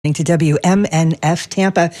to WMNF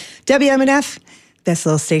Tampa. WMNF, best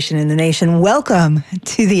little station in the nation. Welcome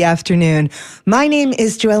to the afternoon. My name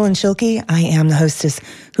is Joellen Schilke. I am the hostess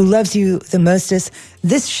who loves you the mostest.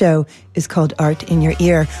 This show is called Art in Your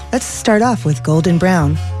Ear. Let's start off with Golden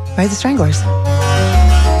Brown by the Stranglers.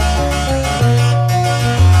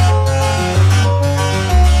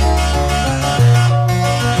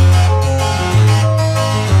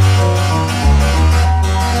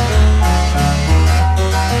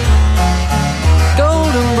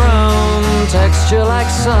 Texture like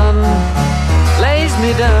sun lays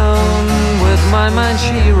me down. With my mind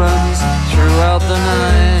she runs throughout the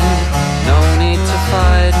night. No need to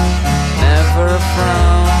fight, never a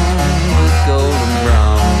frown with golden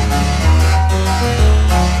brown.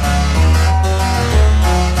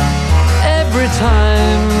 Every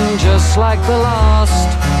time, just like the last,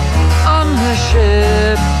 on her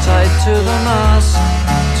ship, tied to the mast,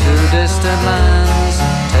 to distant lands,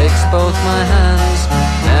 takes both my hands.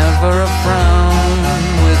 Never a frown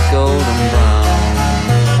with golden brown.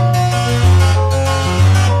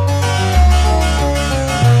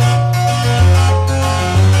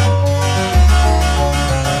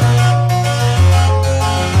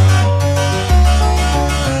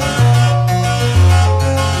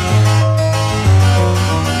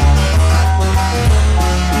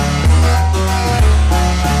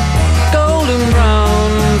 Golden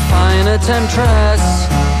brown, fine a temptress.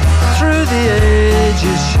 Through the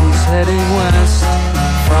ages she's heading west.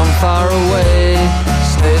 From far away,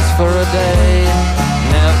 stays for a day.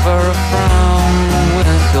 Never a frown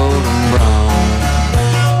with golden brown.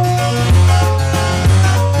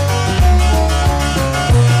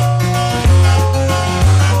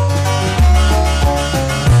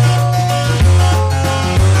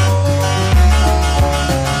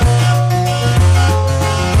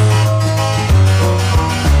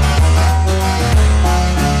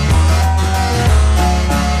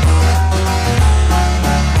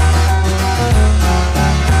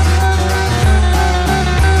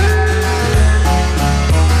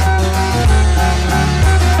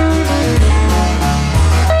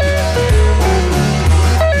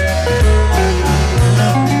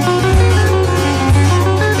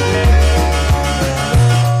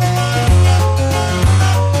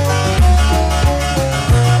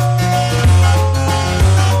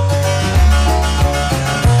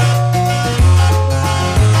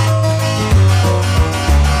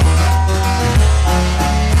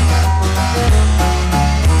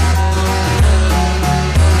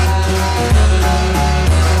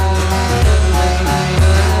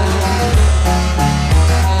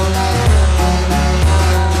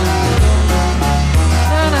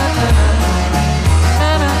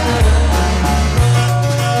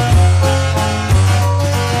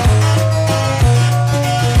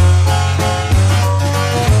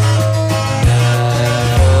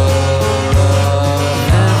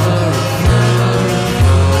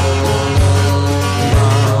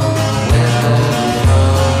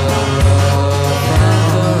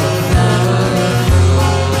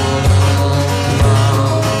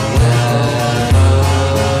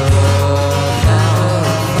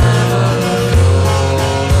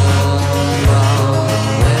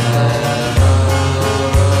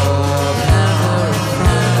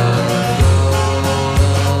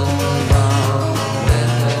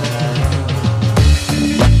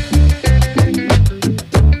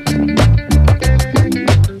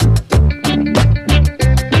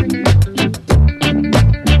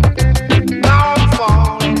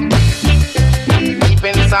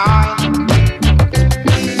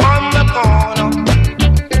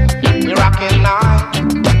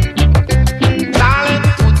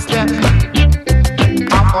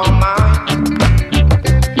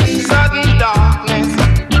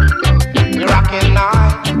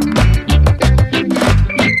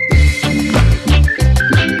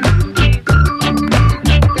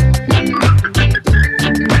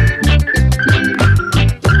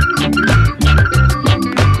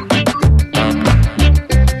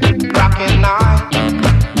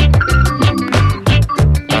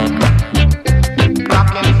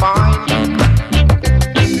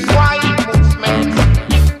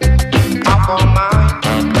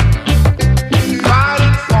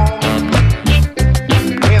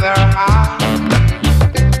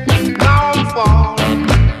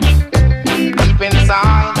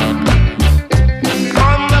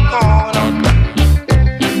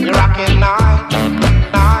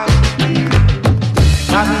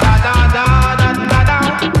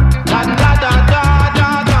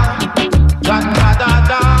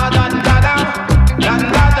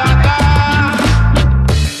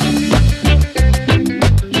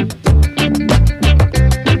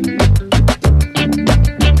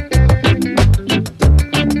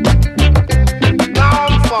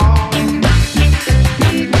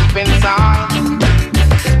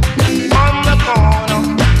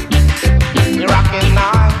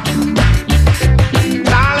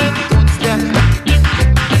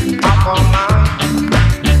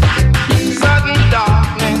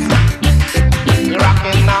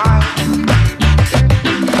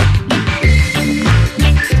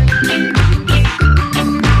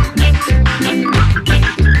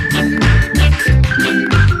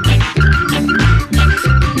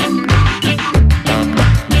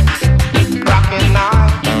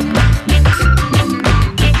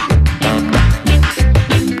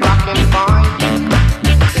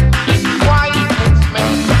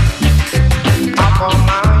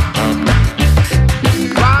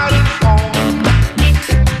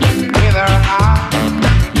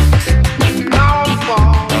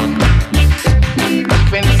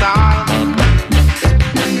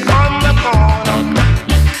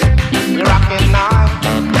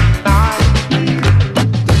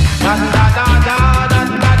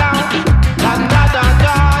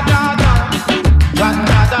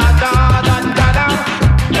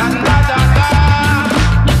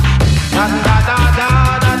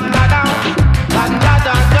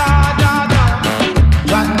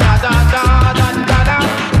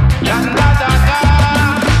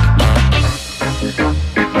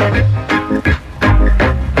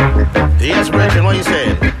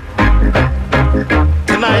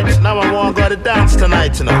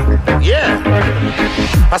 tonight, you know.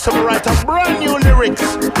 Yeah. I said we write a brand new lyrics.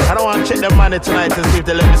 I don't want to check the money tonight and see if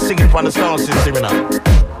they let me sing it on the sound system, you know.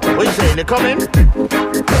 What you saying? You coming?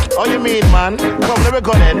 Oh, you mean, man? Come, let me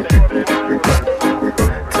go then.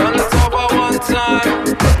 Turn it over one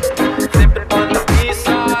time. Flip it on the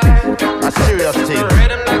B-side. A serious thing. The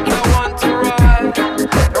rhythm that I want to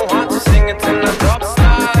ride. Don't want to sing it in the drop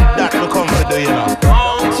style. That will come to do, you know.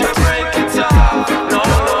 Don't you break it off. No,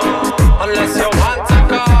 no. Unless you want to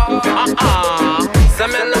go.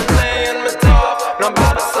 Some men are playing me tough. No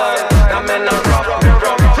bother side. I'm in a rough.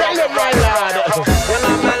 Tell them, my lad. You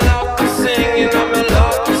know me love to sing. You know me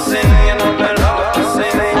love to sing. You know me love to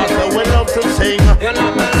sing. I said we love to sing. You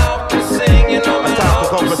know me love to sing. You know me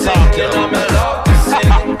love to sing. You know me love to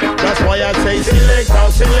sing. That's why I say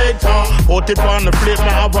selector, selector. Put it on the flip, I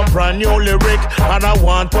have a brand new lyric and I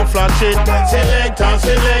want to flash it. Selector,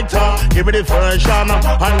 selector, give me the version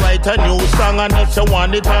and write a new song and if you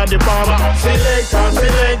want it on the bomb. Selector,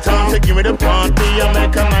 selector, so give me the party and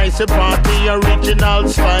make a nice party, original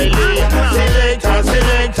style. Selector,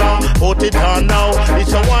 selector, put it on now. If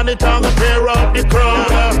you want it on, clear out the crowd.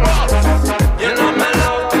 You know me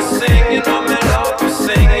love to sing, you know me love to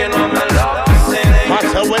sing, you know me love to sing.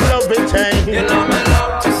 That's how we love it, eh? You know me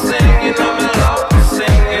love to sing, you know me love to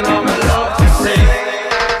sing, you know me love to sing.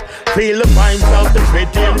 Feel the vibes of the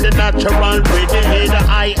rhythm, the natural rhythm. Hear the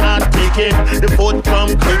eye are ticking, the foot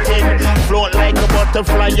drum clicking. Float like a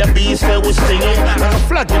butterfly, a bee say we stinging. Like a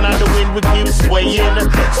flapping on the wind, we keep swaying.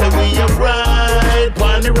 So we are right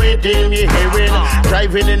on the rhythm, you hearing.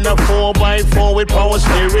 Driving in a 4x4 with power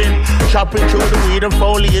steering. Chopping through the weed and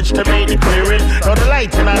foliage to make the clearing. Now the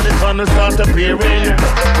lighting on the tunnel start appearing.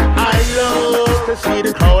 I love to see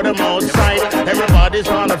the crowd, I'm outside. Everybody's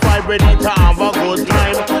on a vibe, ready to have a good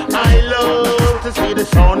time. I love to see the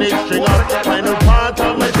sound string up. Final part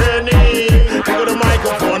of my journey. Pick up the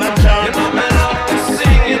microphone and chant. You know me love to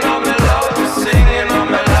sing, you know me love to sing, you know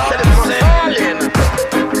me love to sing.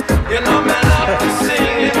 You know me love to sing,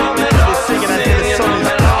 you know me love to sing, you know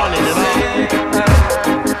me love to sing.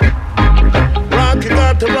 Rock, you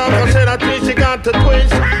got to rock, I said I twist, you got to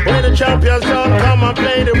twist. When the champions come and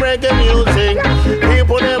play the reggae music.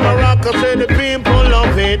 People never rock, I said the people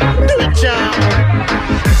love it. Do it, champ.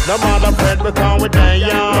 No matter Fred, because we're there,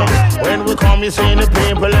 yeah. When we come, you see the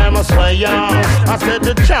people, them a sway, yeah. I said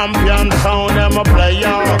the champion sound, them a play,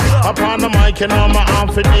 yeah. Upon the mic, you know my arm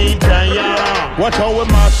for DJ, yeah. Watch how we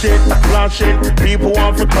mash it, flash it. People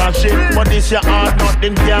want to crash it, but this your hard,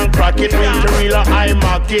 nothing can crack it. Reach the real, I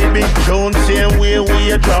mark it. Big tune, same way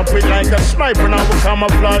we drop it like a sniper. Now we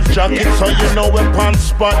camouflage jacket, so you know we pan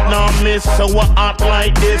spot, no miss. So we act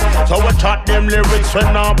like this, so we talk them lyrics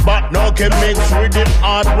when not back. No can mix with it,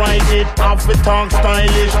 art write it, off it talk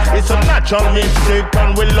stylish. It's a natural mistake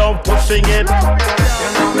and we love to sing it. You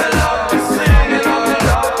know me love to sing, you know me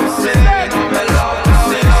love to sing, you know me love to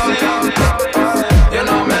sing, you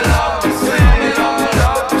know me love to sing, you know me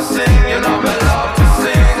love to sing, you know me love to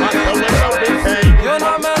sing. You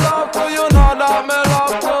know me love to, you know that me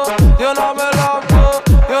love to, you know me love to,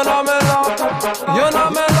 you know me love to, you know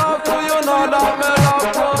me love to, you know that me love to,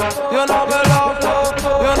 you know me love to, you know me love to.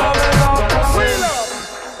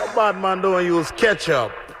 Bad man don't use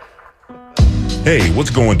ketchup. Hey, what's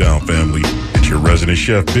going down, family? It's your resident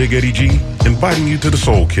chef, Big Eddie G, inviting you to the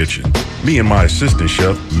Soul Kitchen. Me and my assistant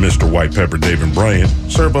chef, Mr. White Pepper David Bryant,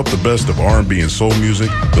 serve up the best of R&B and soul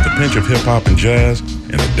music with a pinch of hip-hop and jazz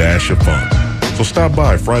and a dash of fun. So stop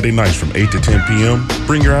by Friday nights from 8 to 10 p.m.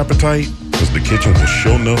 Bring your appetite, because the kitchen will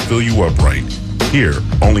sure enough fill you up right. Here,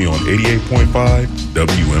 only on 88.5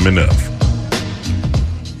 WMNF.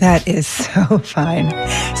 That is so fine.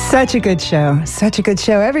 Such a good show. Such a good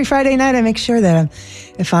show. Every Friday night, I make sure that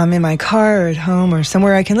if I'm in my car or at home or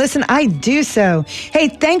somewhere I can listen, I do so. Hey,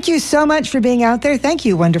 thank you so much for being out there. Thank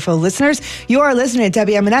you, wonderful listeners. You are listening to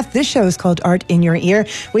WMNF. This show is called Art in Your Ear.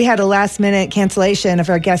 We had a last-minute cancellation of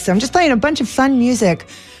our guest, so I'm just playing a bunch of fun music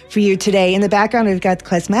for you today. In the background, we've got the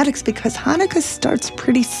Cosmetics because Hanukkah starts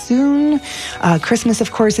pretty soon. Christmas,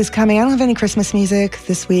 of course, is coming. I don't have any Christmas music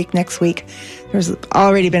this week, next week. There's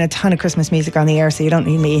already been a ton of Christmas music on the air, so you don't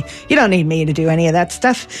need me. You don't need me to do any of that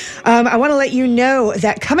stuff. I want to let you know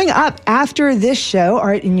that coming up after this show,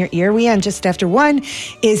 Art in Your Ear, we end just after 1,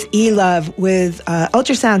 is E-Love with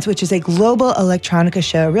Ultrasounds, which is a global electronica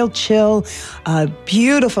show, real chill,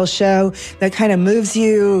 beautiful show that kind of moves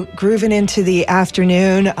you grooving into the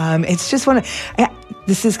afternoon. It's just one of...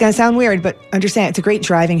 This is going to sound weird, but understand it's a great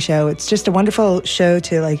driving show. It's just a wonderful show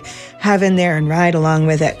to like have in there and ride along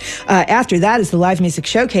with it. After that is the live music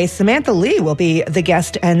showcase. Samantha Lee will be the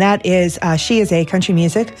guest, and that is she is a country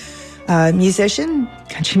music musician,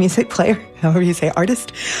 country music player, however you say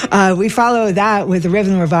artist. We follow that with the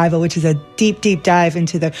Rhythm Revival, which is a deep, deep dive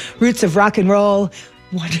into the roots of rock and roll.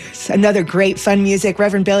 Another great fun music.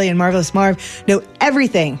 Reverend Billy and Marvelous Marv know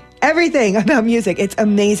everything about music. It's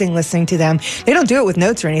amazing listening to them. They don't do it with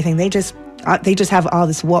notes or anything. They just have all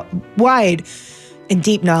this wide and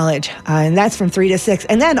deep knowledge. And that's from 3 to 6.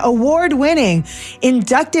 And then award-winning,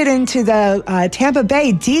 inducted into the Tampa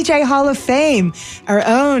Bay DJ Hall of Fame, our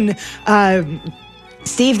own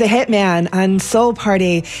Steve the Hitman on Soul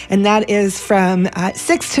Party, and that is from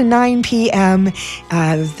 6 to 9 p.m.,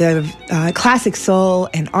 the classic soul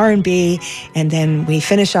and R&B, and then we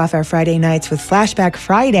finish off our Friday nights with Flashback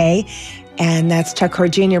Friday, and that's Chuck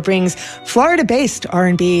Cord Jr. brings Florida-based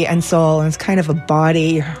R&B and soul, and it's kind of a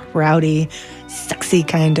bawdy, rowdy, sexy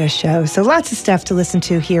kind of show. So lots of stuff to listen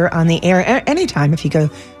to here on the air anytime if you go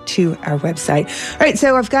to our website. All right,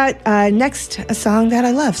 so I've got next a song that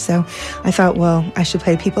I love. So I thought, well, I should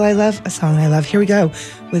play People I Love, a song I love. Here we go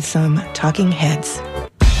with some Talking Heads.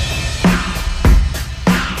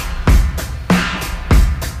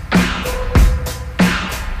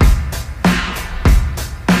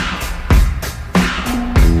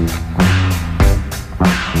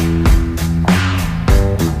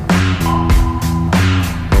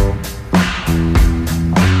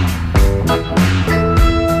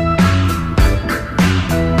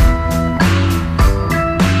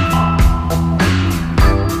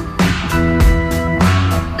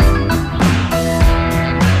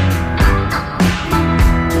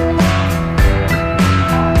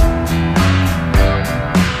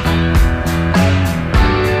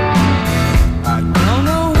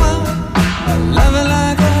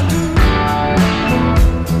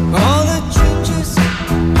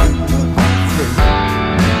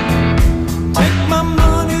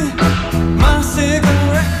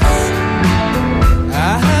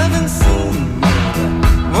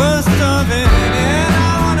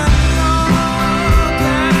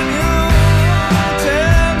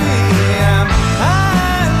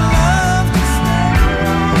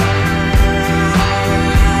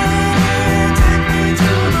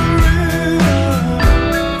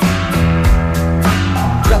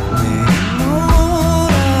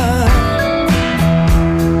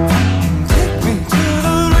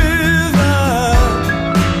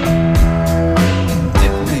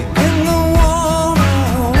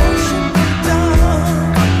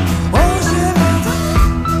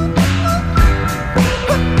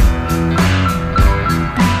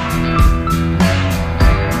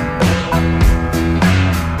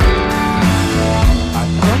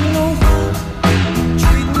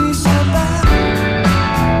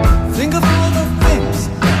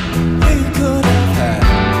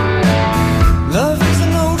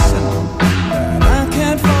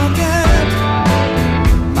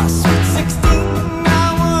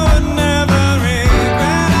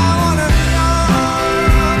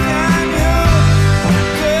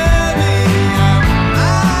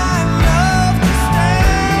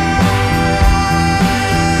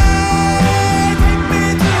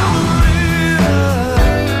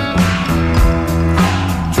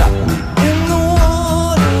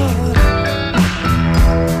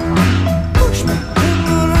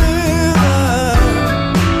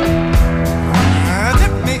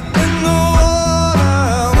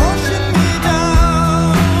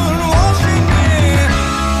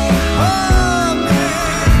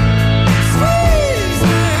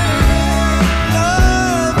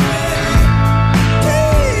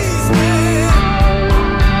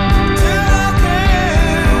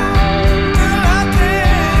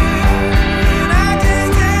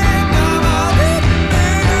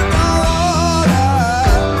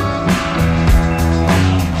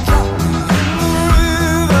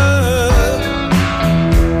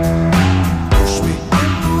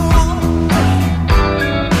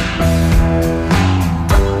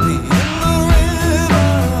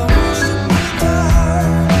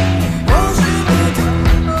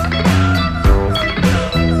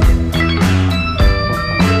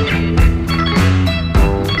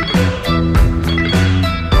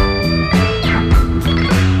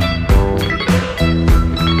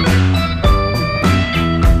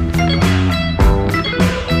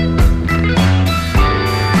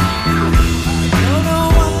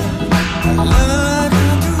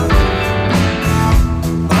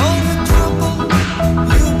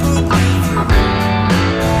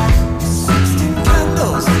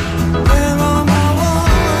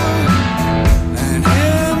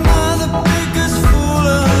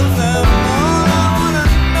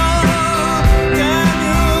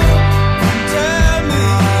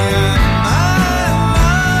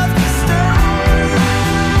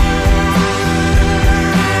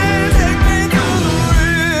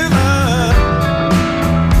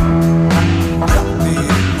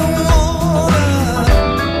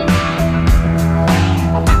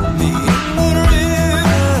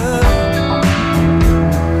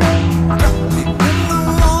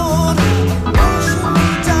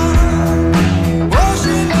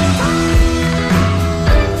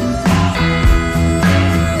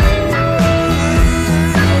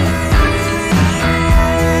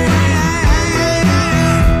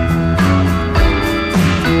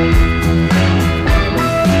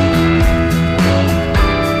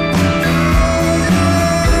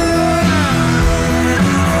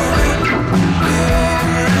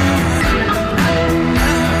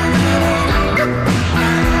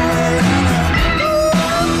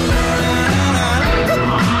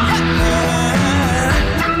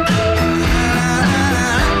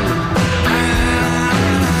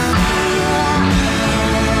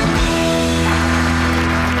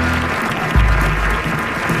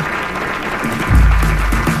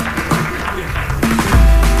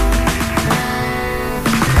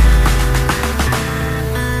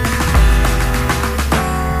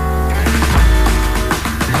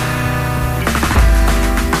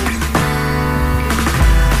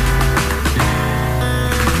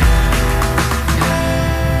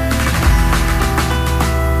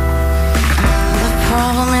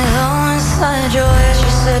 would you wish,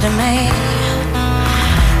 she said to me.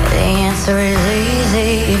 The answer is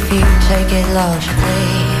easy if you take it logically.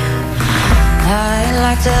 I'd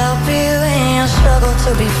like to help you in your struggle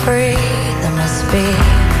to be free. There must be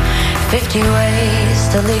 50 ways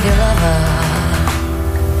to leave your lover.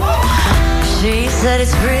 She said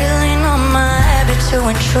it's really not my habit to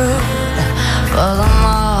intrude.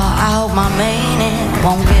 Furthermore, I hope my meaning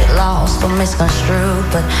won't get lost or misconstrued.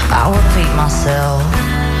 But I'll repeat myself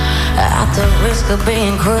at the risk of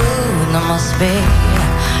being crude. There must be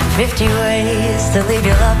 50 ways to leave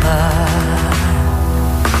your lover.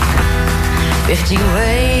 50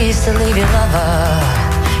 ways to leave your lover.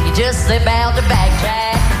 You just slip out the back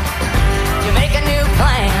jack. You make a new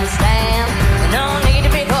plan, Stan. No need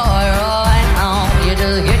to be coy, Roy. Oh, you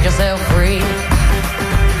just get yourself free.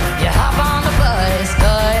 You hop on the bus,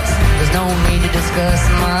 cause there's no need to discuss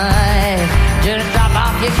much. Just drop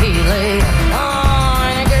off your keyley. Oh,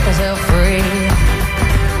 and you get yourself free.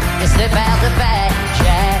 You slip out the back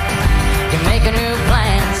jack. You make a new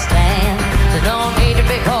plan, Stan. There's no need to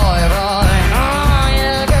be coy, Roy. Oh,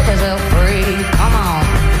 you get yourself free. Come on.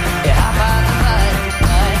 You hop on the bus.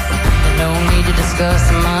 There's no need to discuss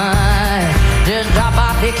much. Just drop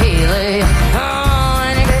off your keyley. Oh,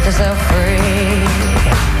 and you get yourself free.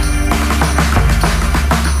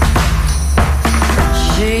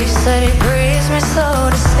 She said it grieves me so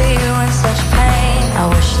to see you in such pain. I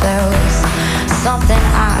wish there was something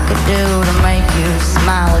I could do to make you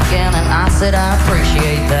smile again. And I said I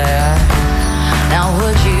appreciate that. Now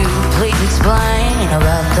would you please explain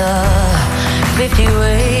about the 50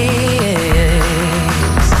 ways?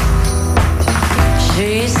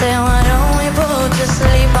 She said why don't we put to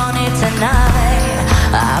sleep on it tonight?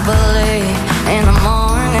 I believe in the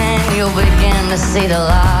morning you'll begin to see the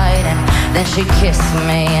light. And then she kissed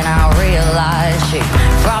me and I realized she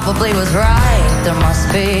probably was right. There must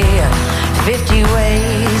be 50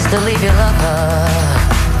 ways to leave your lover.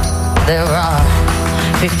 There are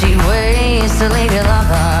 50 ways to leave your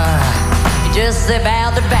lover. You just slip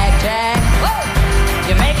out the back jack.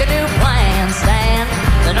 You make a new plan, Stan.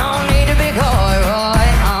 There's no need to be coy, Roy.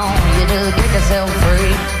 Oh, you just get yourself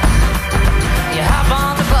free. You hop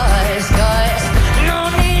on the bus, cause no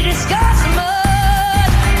need to discuss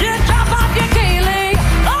much. Just drop off your keyley.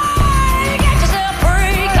 Oh, you get yourself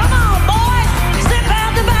free. Come on, boys. Slip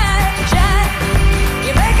out the back jack.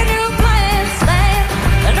 You make a new plan, Stan.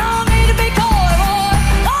 There's no need to be coy, Roy.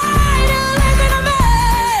 Oh, you just listen to me.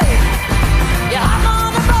 You hop on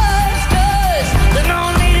the bus, cause there's no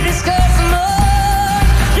need to discuss much.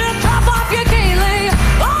 Just drop off your keyley.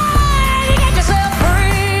 Oh, you get yourself free.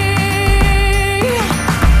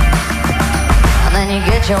 And then you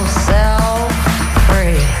get yourself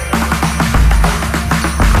free.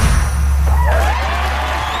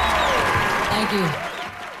 Thank you.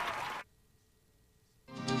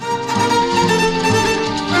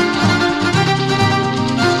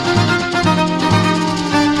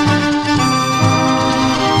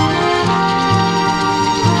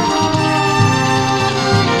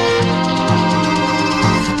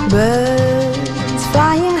 Birds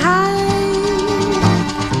flying high,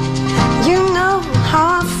 you know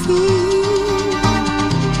how I feel.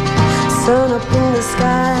 Sun up in the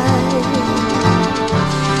sky,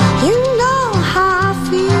 you know how I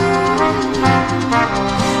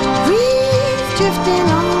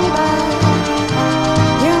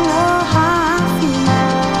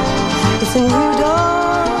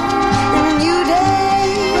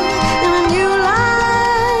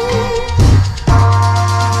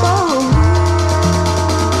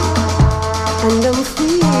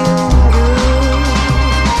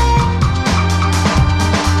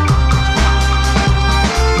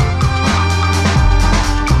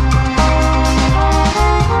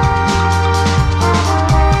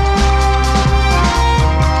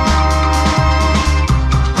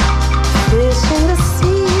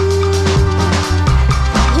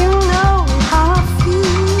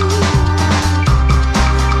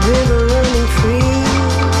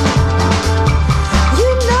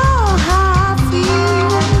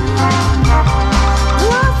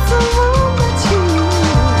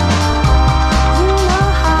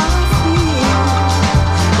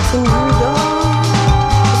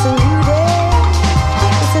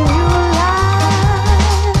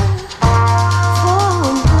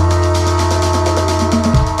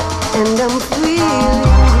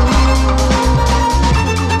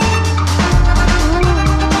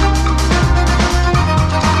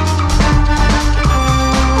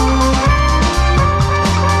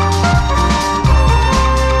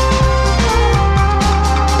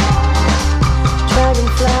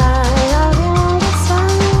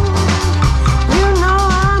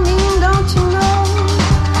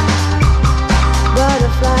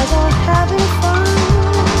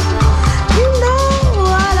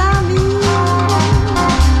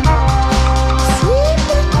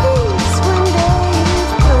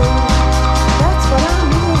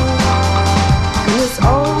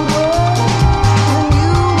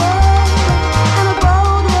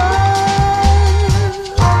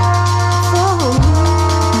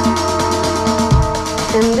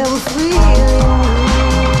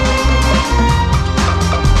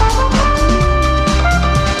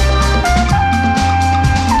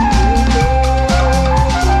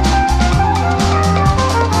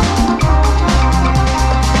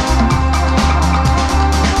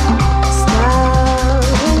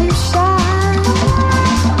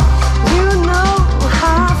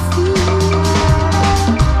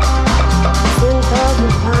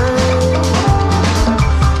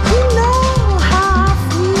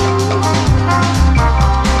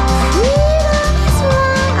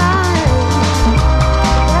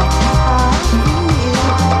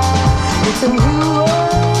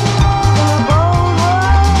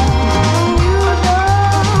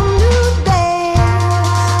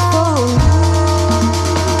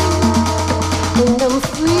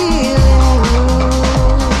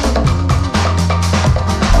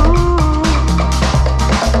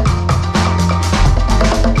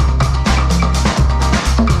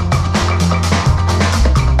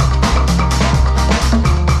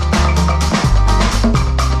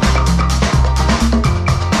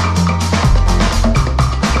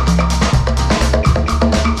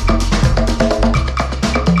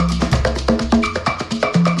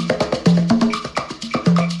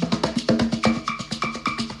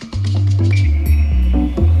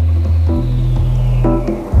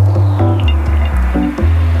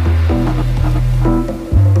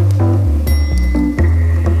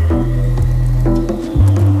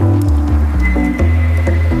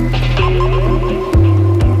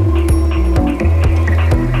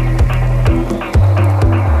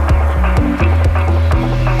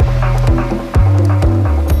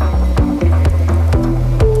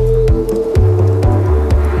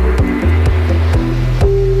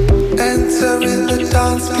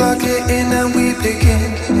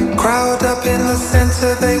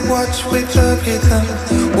watch with the rhythm.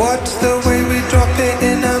 Watch the way we drop it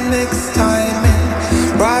in a mixed timing.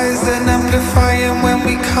 Rise and amplifying when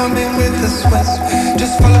we come in with the swim.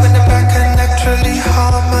 Just following the back and naturally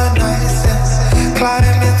harmonizing. Climb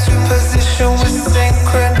into position with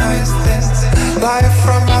synchronized things. Live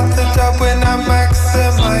from out the dub when I'm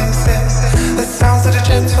maximizing. The sounds of the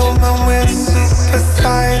gentleman, we're super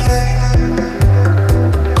silent.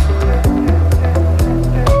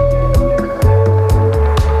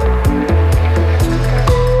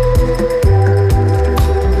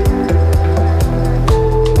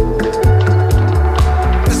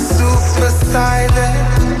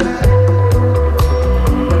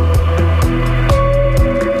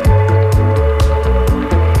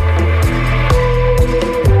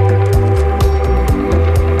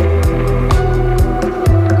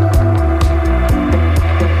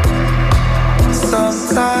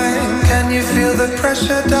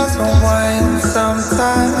 Pressure doesn't wind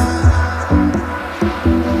sometimes,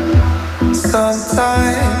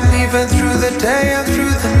 even through the day and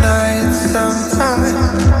through the night. Sometimes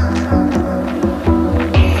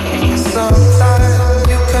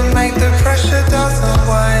you can make the pressure doesn't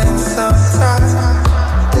wind. Sometimes,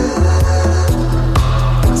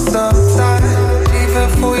 even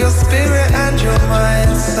for your spirit and your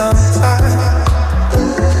mind. Sometimes.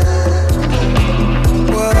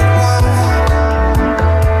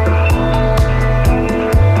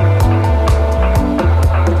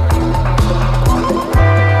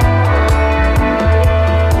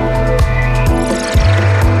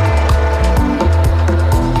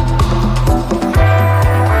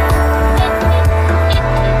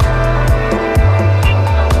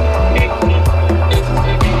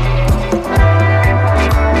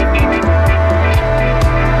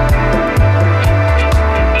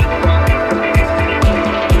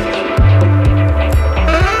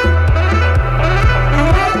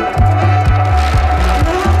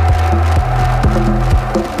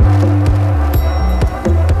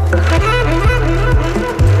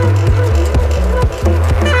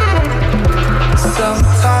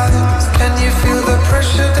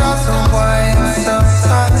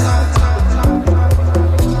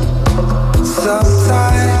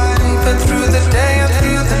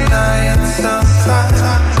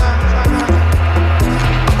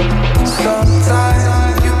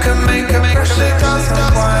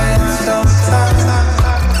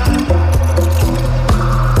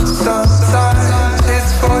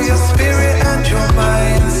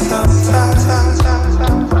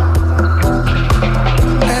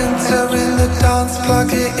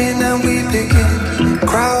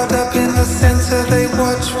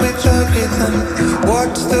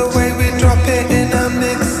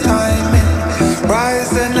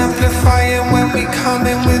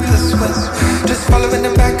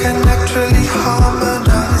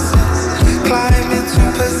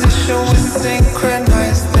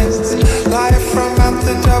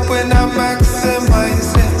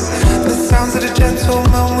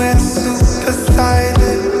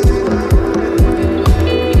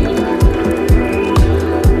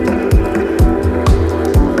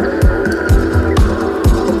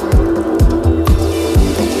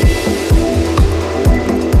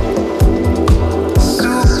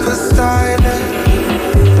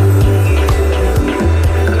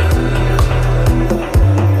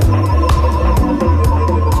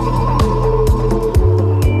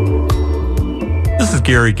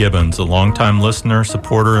 Gary Gibbons, a longtime listener,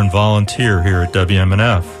 supporter, and volunteer here at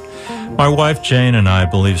WMNF. My wife Jane and I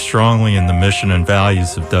believe strongly in the mission and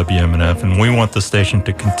values of WMNF, and we want the station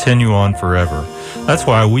to continue on forever. That's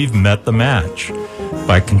why we've met the match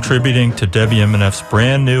by contributing to WMNF's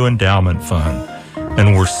brand new endowment fund.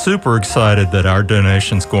 And we're super excited that our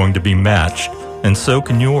donation's going to be matched, and so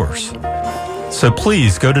can yours. So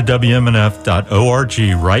please go to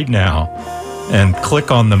WMNF.org right now and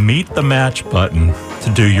click on the Meet the Match button to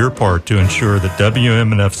do your part to ensure that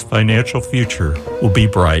WMNF's financial future will be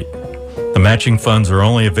bright. The matching funds are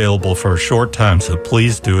only available for a short time, so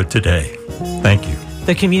please do it today. Thank you.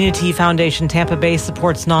 The Community Foundation Tampa Bay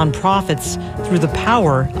supports nonprofits through the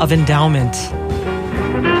power of endowment.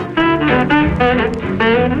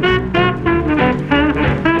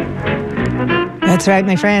 That's right,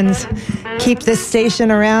 my friends. Keep this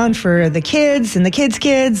station around for the kids and the kids'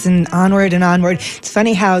 kids and onward and onward. It's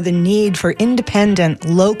funny how the need for independent,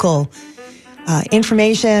 local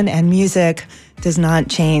information and music does not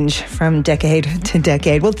change from decade to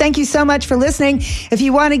decade. Well, thank you so much for listening. If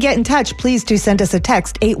you want to get in touch, please do send us a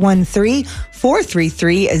text,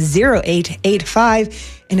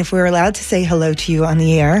 813-433-0885. And if we're allowed to say hello to you on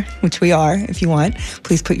the air, which we are, if you want,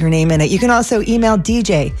 please put your name in it. You can also email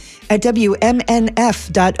dj@wmnf.org.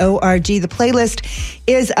 The playlist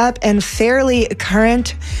is up and fairly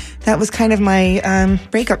current. That was kind of my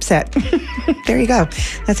breakup set. There you go.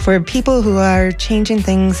 That's for people who are changing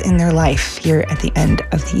things in their life here at the end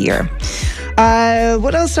of the year.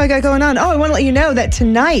 What else do I got going on? Oh, I want to let you know that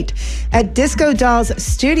tonight at Disco Dolls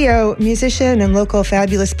Studio, musician and local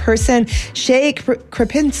fabulous person Shay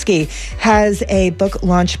Krapinski has a book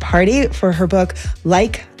launch party for her book,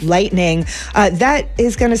 Like Lightning. That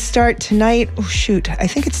is going to start tonight. Oh, shoot. I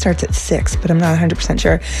think it starts at 6, but I'm not 100%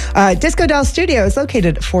 sure. Disco Dolls Studio is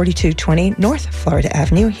located at 4220 North Florida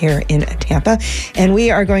Avenue here in Tampa. And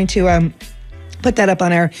we are going to put that up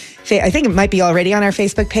on our, I think it might be already on our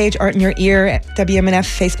Facebook page, Art in Your Ear at WMNF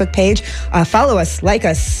Facebook page. Follow us, like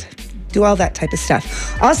us, do all that type of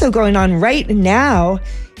stuff. Also going on right now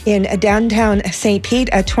in downtown St. Pete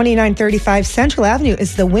at 2935 Central Avenue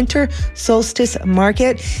is the Winter Solstice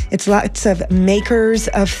Market. It's lots of makers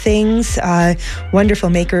of things, wonderful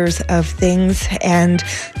makers of things. And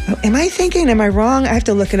am I wrong? I have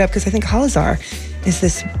to look it up because I think Holazar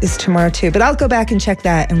is tomorrow too. But I'll go back and check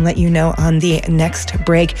that and let you know on the next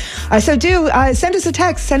break. So do send us a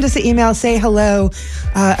text, send us an email, say hello.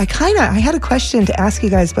 I had a question to ask you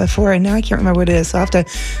guys before, and now I can't remember what it is. So I'll have to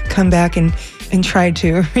come back and try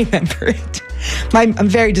to remember it. I'm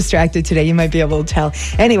very distracted today. You might be able to tell.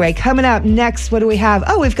 Anyway, coming up next, what do we have?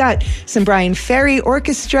 Oh, we've got some Bryan Ferry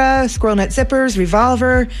Orchestra, Squirrel Nut Zippers,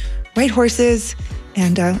 Revolver, White Horses,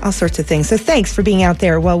 and all sorts of things. So thanks for being out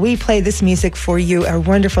there while we play this music for you, our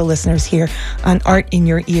wonderful listeners here on Art in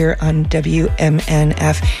Your Ear on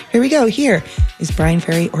WMNF. Here we go. Here is Bryan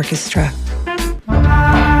Ferry Orchestra.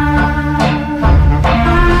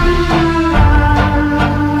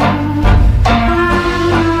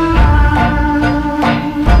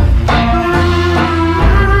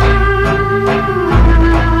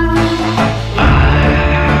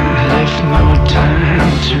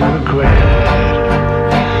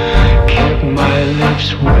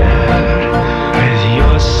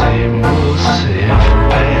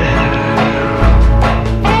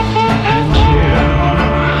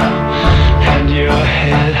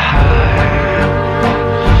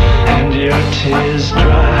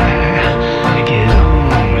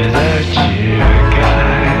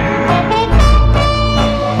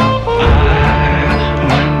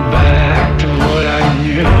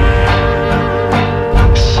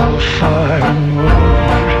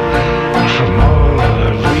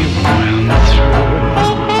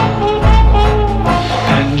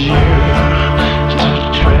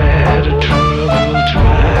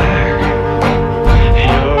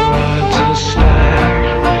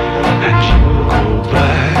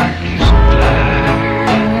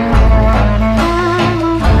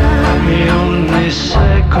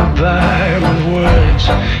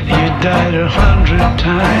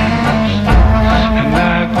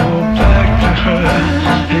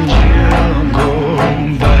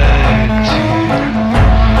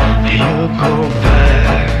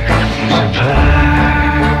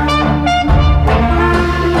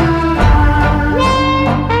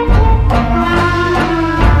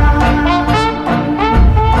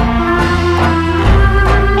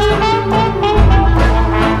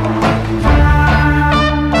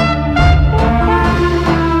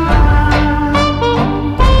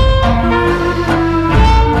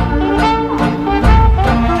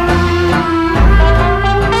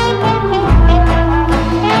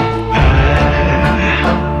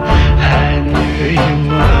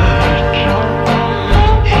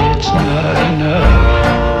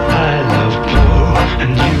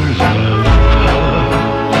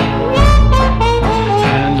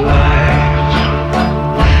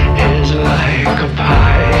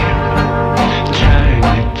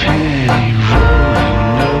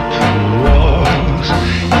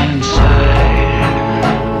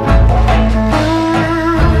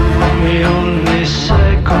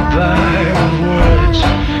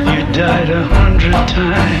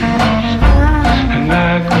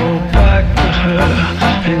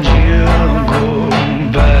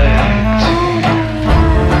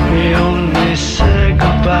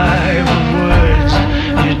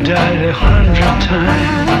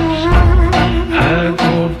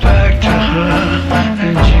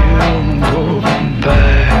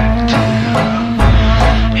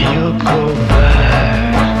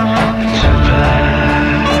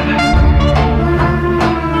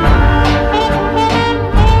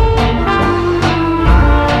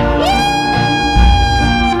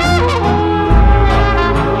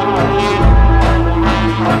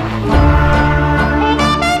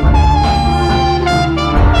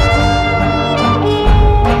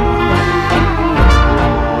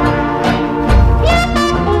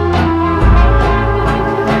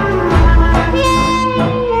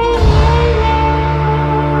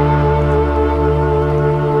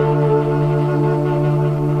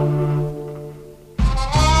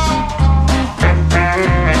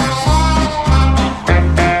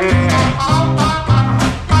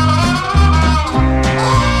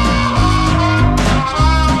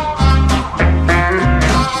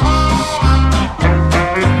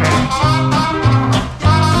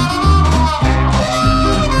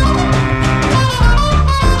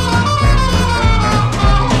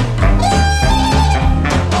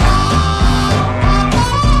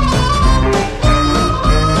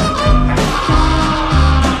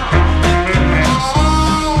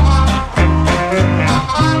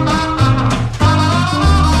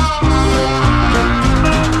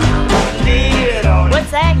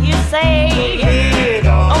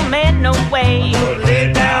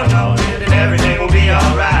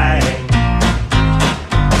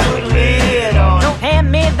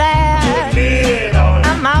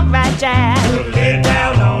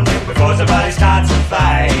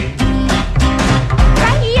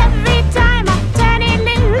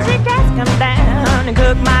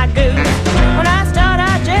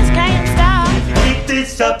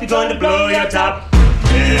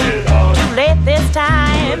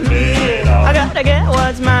 to get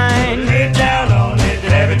what's mine. Lay down on it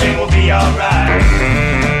and everything will be alright.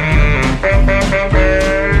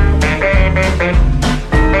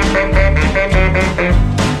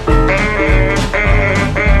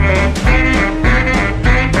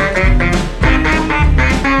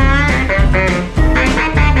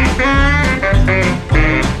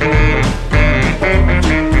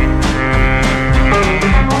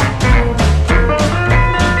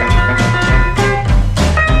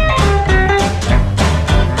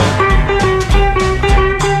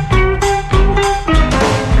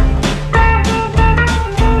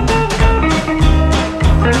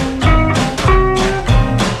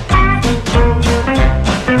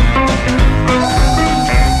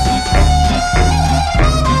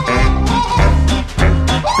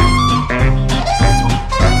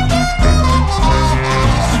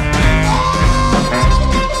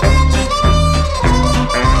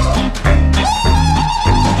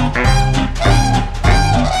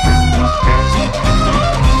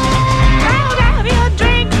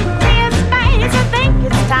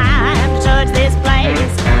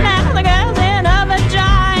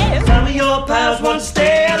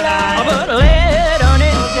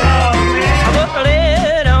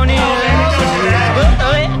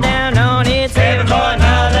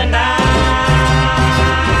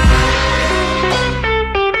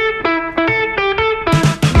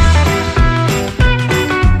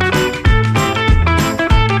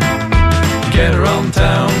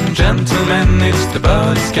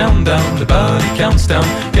 countdown, the body counts down.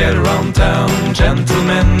 Get around town,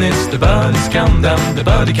 gentlemen, it's the body's countdown, the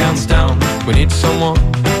body counts down. We need someone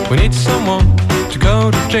to go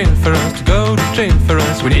to jail for us, to go to jail for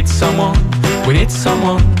us. We need someone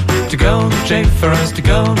to go to jail for us, to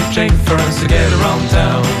go to jail for us. To get around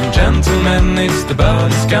town, gentlemen, it's the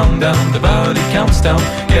body's countdown, the body counts down.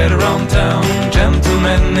 Get around town,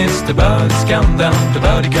 gentlemen, it's the body's countdown, the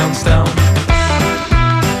body counts down.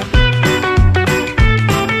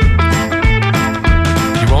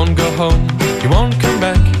 Home, you won't come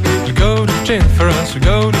back. You go to jail for us, you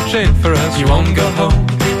go to jail for us. You won't go home,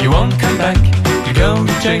 you won't come back. You go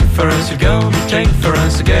to jail for us, you go to jail for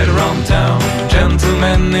us. To get around town,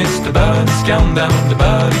 gentlemen, it's the body's countdown, the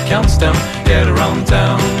body counts down. Get around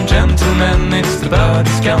town, gentlemen, it's the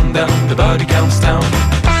body's countdown, the body counts down.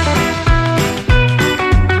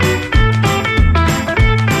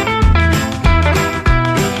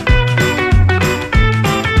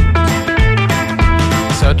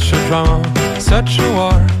 Such a drama, such a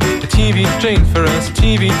war, the TV jail for us,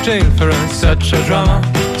 TV jail for us. Such a drama,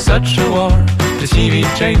 such a war, the TV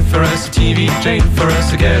jail for us, TV jail for us.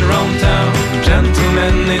 To get around town,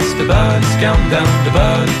 gentlemen, it's the body's countdown, the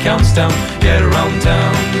body counts down. Get around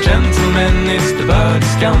town, gentlemen, it's the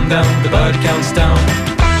body's countdown, the body counts down.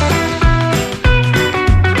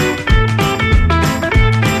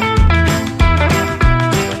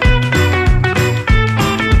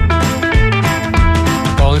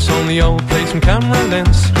 On the old place and camera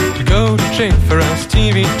lens, you go to jail for us,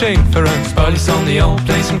 TV jail for us. Police on the old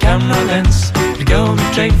place and camera lens, you go to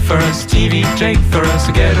jail for us, TV jail for us.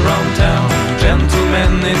 To get around town,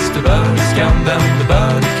 gentlemen, it's the body's countdown, the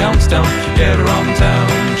body counts down. Get around town,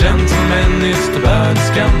 gentlemen, it's the body's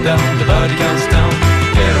countdown, the body counts down.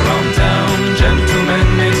 Get around town, gentlemen,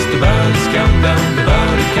 it's the body's countdown, the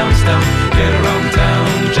body counts down. Get around town,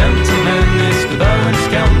 gentlemen, it's the body's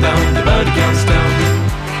countdown, the body counts down.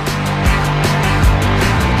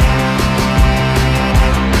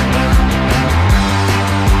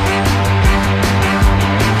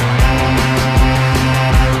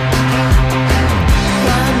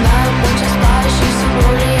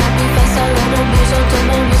 Sotto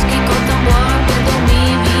mon whisky, conta moi, per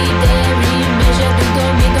dormire, devi, measure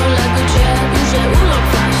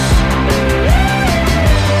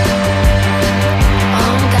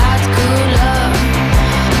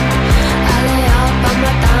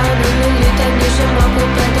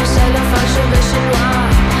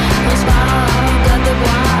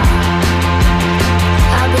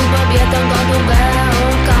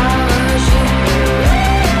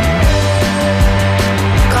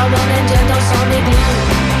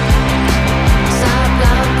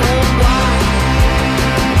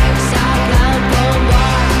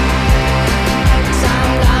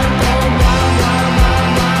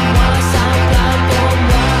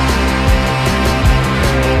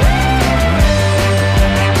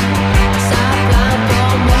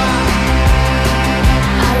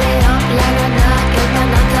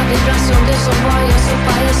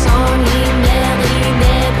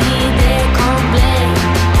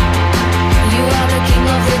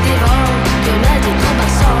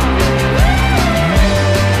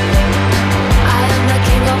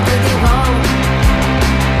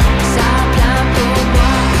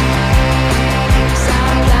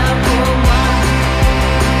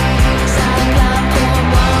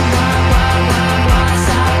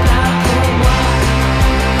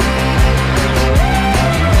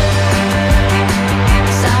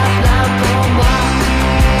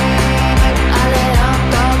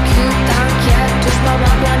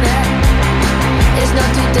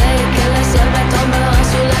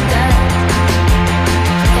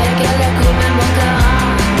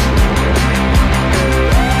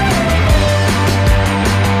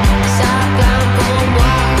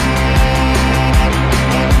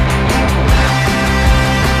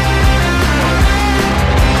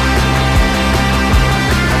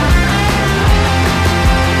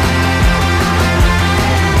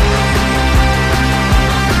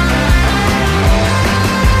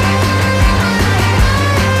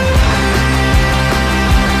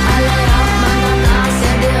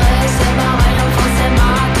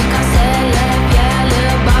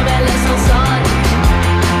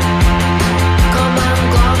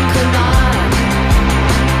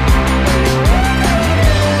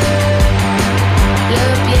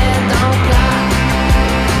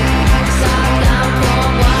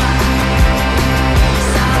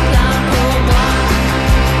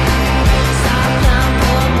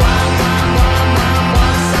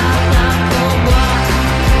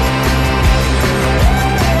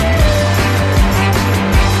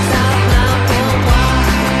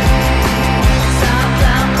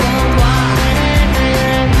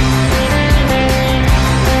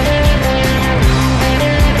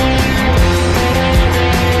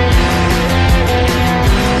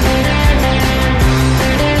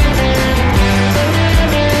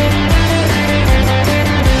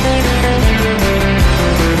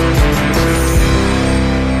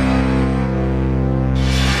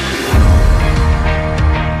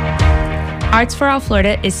Arts for All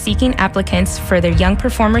Florida is seeking applicants for their Young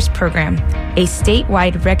Performers Program, a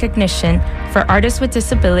statewide recognition for artists with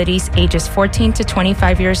disabilities ages 14 to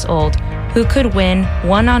 25 years old who could win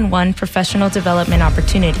one-on-one professional development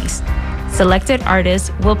opportunities. Selected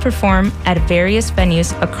artists will perform at various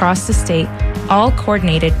venues across the state, all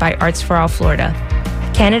coordinated by Arts for All Florida.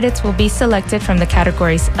 Candidates will be selected from the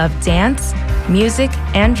categories of dance, music,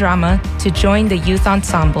 and drama to join the youth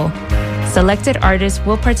ensemble. Selected artists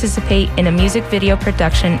will participate in a music video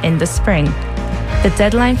production in the spring. The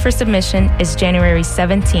deadline for submission is January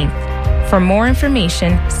 17th. For more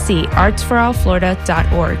information, see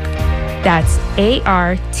artsforallflorida.org. That's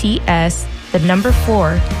ARTS, the number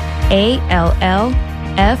 4,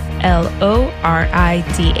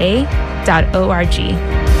 ALLFLORIDA.org.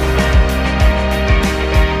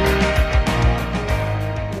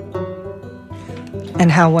 And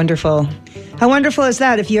how wonderful. How wonderful is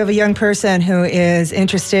that if you have a young person who is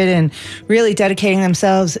interested in really dedicating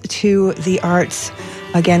themselves to the arts?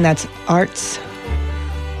 Again, that's Arts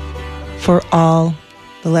for All,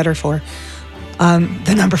 the letter 4.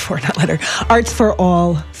 The number 4, not letter.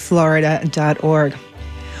 artsforallflorida.org.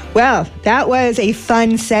 Well, that was a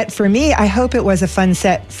fun set for me. I hope it was a fun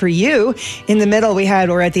set for you. In the middle,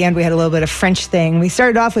 or at the end, we had a little bit of French thing. We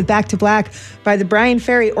started off with Back to Black by the Bryan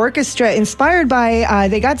Ferry Orchestra, inspired by,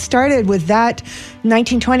 they got started with that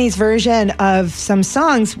 1920s version of some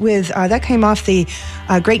songs that came off the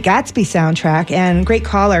Great Gatsby soundtrack. And great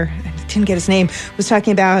caller, I didn't get his name, was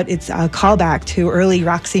talking about its callback to early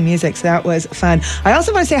Roxy music. So that was fun. I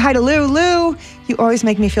also want to say hi to Lou. Lou, you always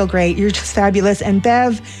make me feel great. You're just fabulous. And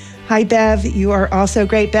Bev, hi, Bev. You are also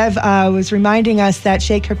great. Bev was reminding us that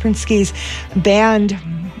Shay Kaprinsky's band,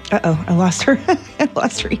 I lost her. I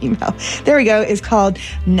lost her email. There we go. Is called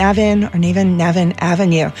Navin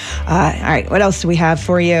Avenue. All right. What else do we have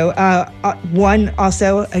for you? One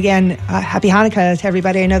also, again, happy Hanukkah to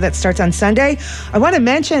everybody. I know that starts on Sunday. I want to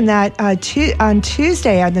mention that on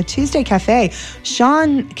Tuesday, on the Tuesday Cafe,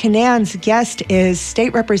 Sean Canan's guest is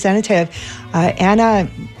State Representative Anna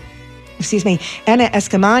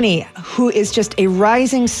Escamani, who is just a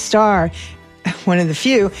rising star, one of the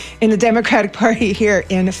few in the Democratic Party here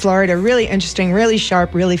in Florida. Really interesting, really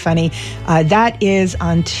sharp, really funny. That is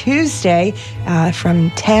on Tuesday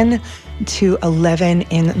from 10 to 11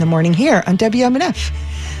 in the morning here on WMNF.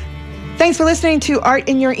 Thanks for listening to Art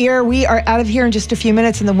in Your Ear. We are out of here in just a few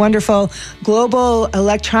minutes, and the wonderful Global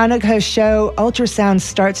Electronica show Ultrasound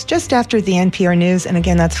starts just after the NPR News. And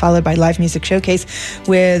again, that's followed by Live Music Showcase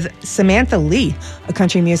with Samantha Lee, a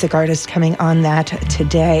country music artist, coming on that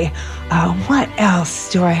today. What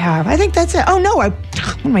else do I have? I think that's it. Oh, no, what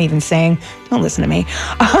am I even saying? Don't listen to me.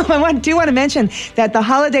 I do want to mention that the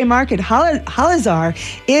holiday market, Holazar,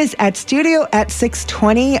 is at Studio at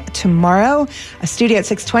 620 tomorrow. Studio at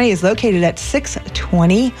 620 is located at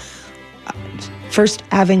 620 First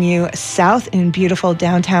Avenue South in beautiful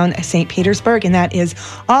downtown St. Petersburg, and that is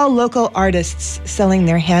all local artists selling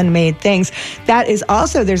their handmade things. That is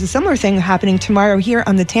also, there's a similar thing happening tomorrow here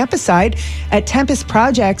on the Tampa side at Tempest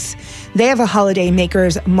Projects. They have a holiday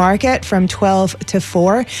makers market from 12 to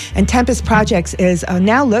 4, and Tempest Projects is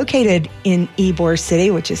now located in Ybor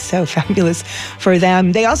City, which is so fabulous for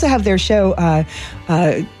them. They also have their show,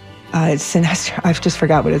 I've just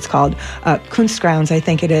forgot what it's called, Kunstgrounds, I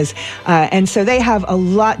think it is. And so they have a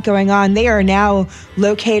lot going on. They are now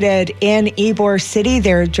located in Ybor City.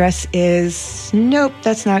 Their address is, nope,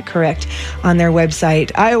 that's not correct, on their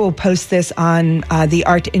website. I will post this on the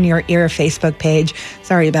Art in Your Ear Facebook page.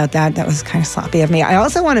 Sorry about that. That was kind of sloppy of me. I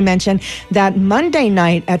also want to mention that Monday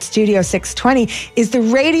night at Studio 620 is the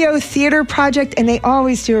Radio Theater Project, and they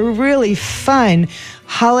always do a really fun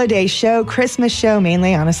holiday show, Christmas show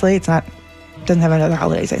mainly, honestly. Doesn't have other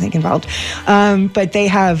holidays, I think, involved. But they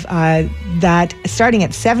have that starting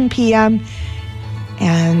at 7 p.m.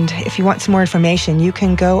 And if you want some more information, you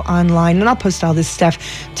can go online, and I'll post all this stuff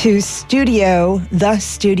to the studio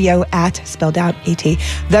at, spelled out AT,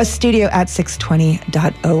 the studio at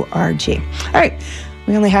 620.org. All right.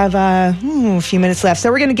 We only have a few minutes left.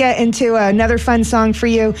 So we're going to get into another fun song for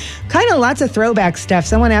you. Kind of lots of throwback stuff.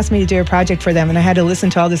 Someone asked me to do a project for them, and I had to listen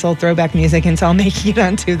to all this old throwback music, and so I'll make it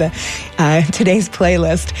onto the today's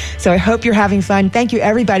playlist. So I hope you're having fun. Thank you,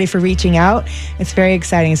 everybody, for reaching out. It's very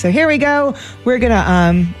exciting. So here we go. We're going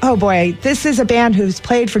to, oh boy, this is a band who's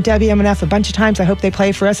played for WMNF a bunch of times. I hope they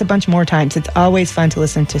play for us a bunch more times. It's always fun to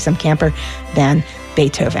listen to some Camper Van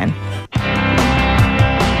Beethoven.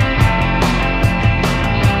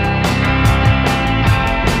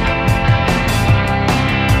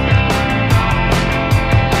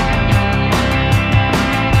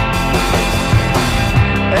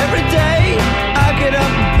 Every day I get up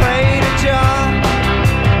and pray to John.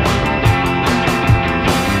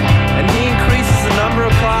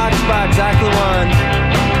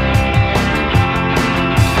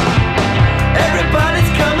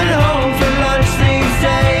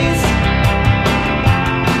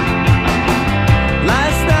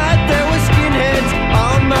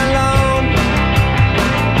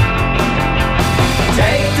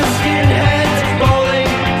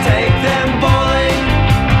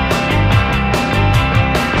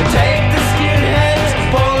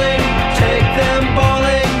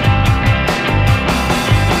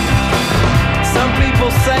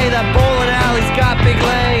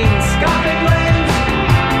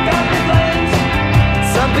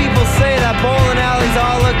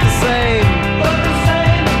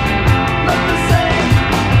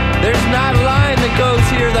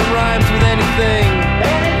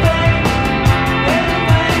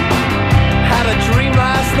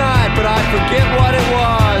 forget what it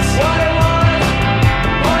was.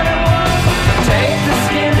 Take the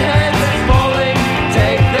skinheads bowling,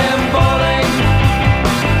 take them bowling.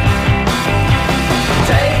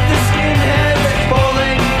 Take the skinheads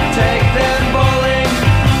bowling, take them bowling.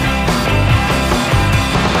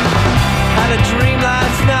 Had a dream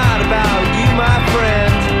last night about you, my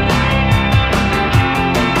friend.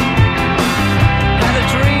 Had a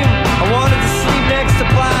dream I wanted to sleep next to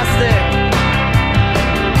plastic.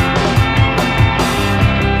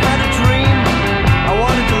 Had a dream I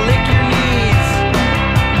wanted to lick your knees.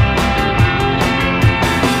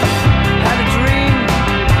 Had a dream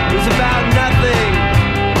it was about nothing.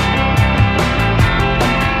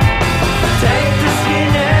 Take the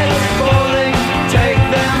skinheads bowling, take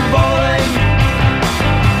them bowling.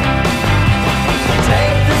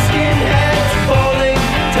 Take the skinheads bowling,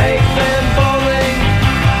 take them bowling.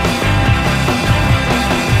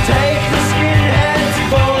 Take the skinheads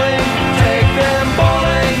bowling, take them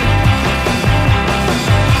bowling.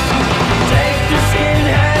 Take the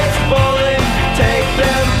skinheads bowling, take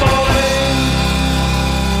them bowling.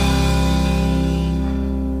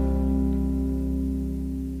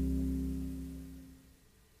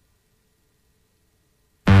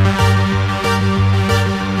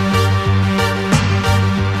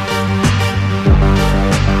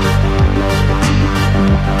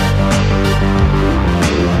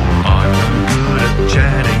 I'm no good at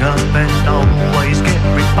chatting up and always get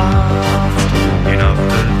rebuffed. Enough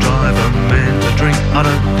to drive a man to drink, I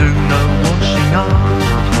don't do no washing up.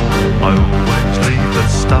 I always leave the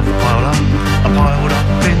stuff piled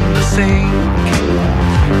up in the sink.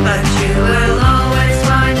 But you will always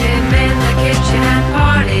find him in the kitchen at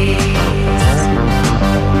parties.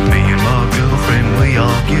 Me and my girlfriend, we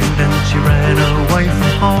argued and she ran away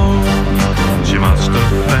from home. She must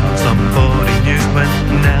have found somebody new and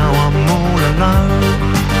now I'm all alone,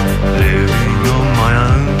 living on my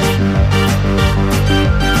own.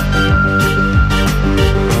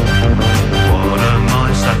 What am I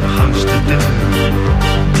supposed to do?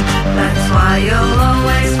 That's why you'll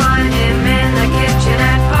always find him in the kitchen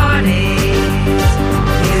at parties.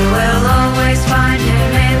 You will always find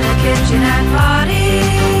him in the kitchen at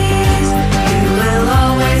parties. You will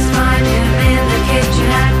always find him in the kitchen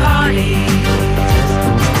at parties.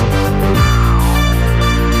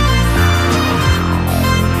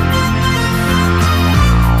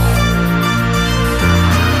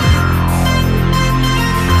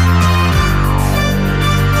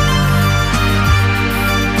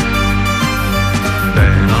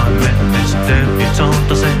 Then I met this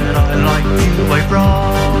debutante, I said I like you, I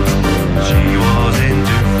brought. She was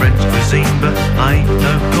into French cuisine, but I ain't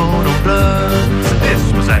no cordon bleu. This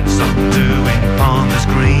was at some doing Palmer's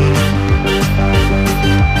Green.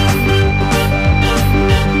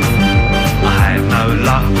 I had no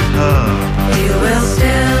luck with her. You will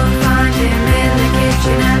still find him in the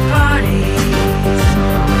kitchen at parties.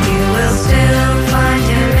 You will still find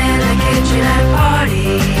him in the kitchen at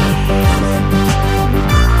parties.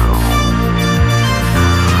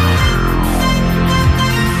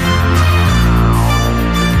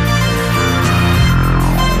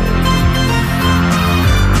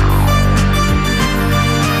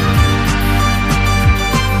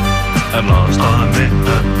 At last I met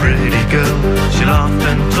a pretty girl, she laughed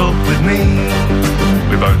and talked with me.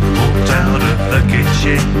 We both walked out of the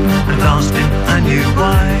kitchen and asked in a new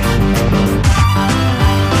way.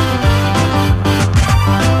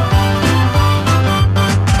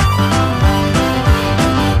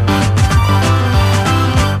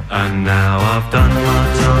 And now I've done my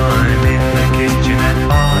time in the kitchen at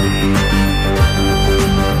parties.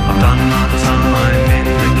 I've done my time in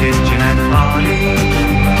the kitchen at parties.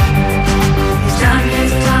 He's done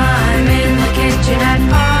his time in the kitchen at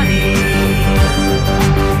parties.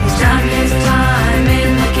 He's done his time in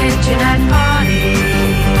the kitchen at parties.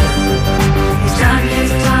 He's done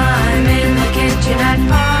his time in the kitchen at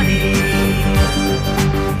parties.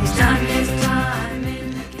 He's done his time in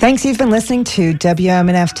the... Thanks. You've been listening to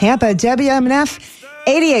WMNF Tampa, WMNF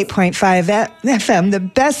 88.5 FM, the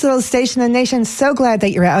best little station in the nation. So glad that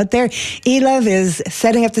you're out there. Elove is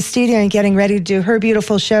setting up the studio and getting ready to do her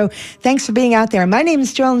beautiful show. Thanks for being out there. My name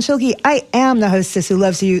is Joellen Schilke. I am the hostess who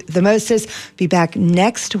loves you the mostest. Be back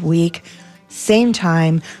next week, same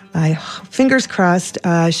time. Fingers crossed,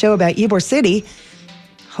 show about Ybor City.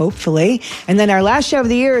 Hopefully. And then our last show of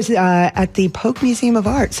the year is at the Polk Museum of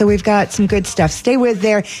Art. So we've got some good stuff. Stay with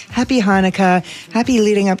there. Happy Hanukkah. Happy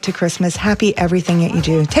leading up to Christmas. Happy everything that you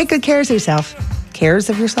do. Take good care of yourself. cares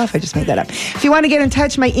of yourself. I just made that up. If you want to get in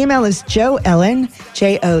touch, my email is joellen,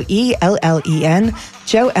 Joellen,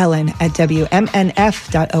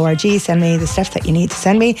 joellen@wmnf.org. Send me the stuff that you need to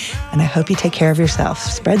send me, and I hope you take care of yourself.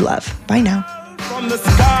 Spread love. Bye now. From the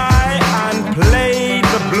sky and play.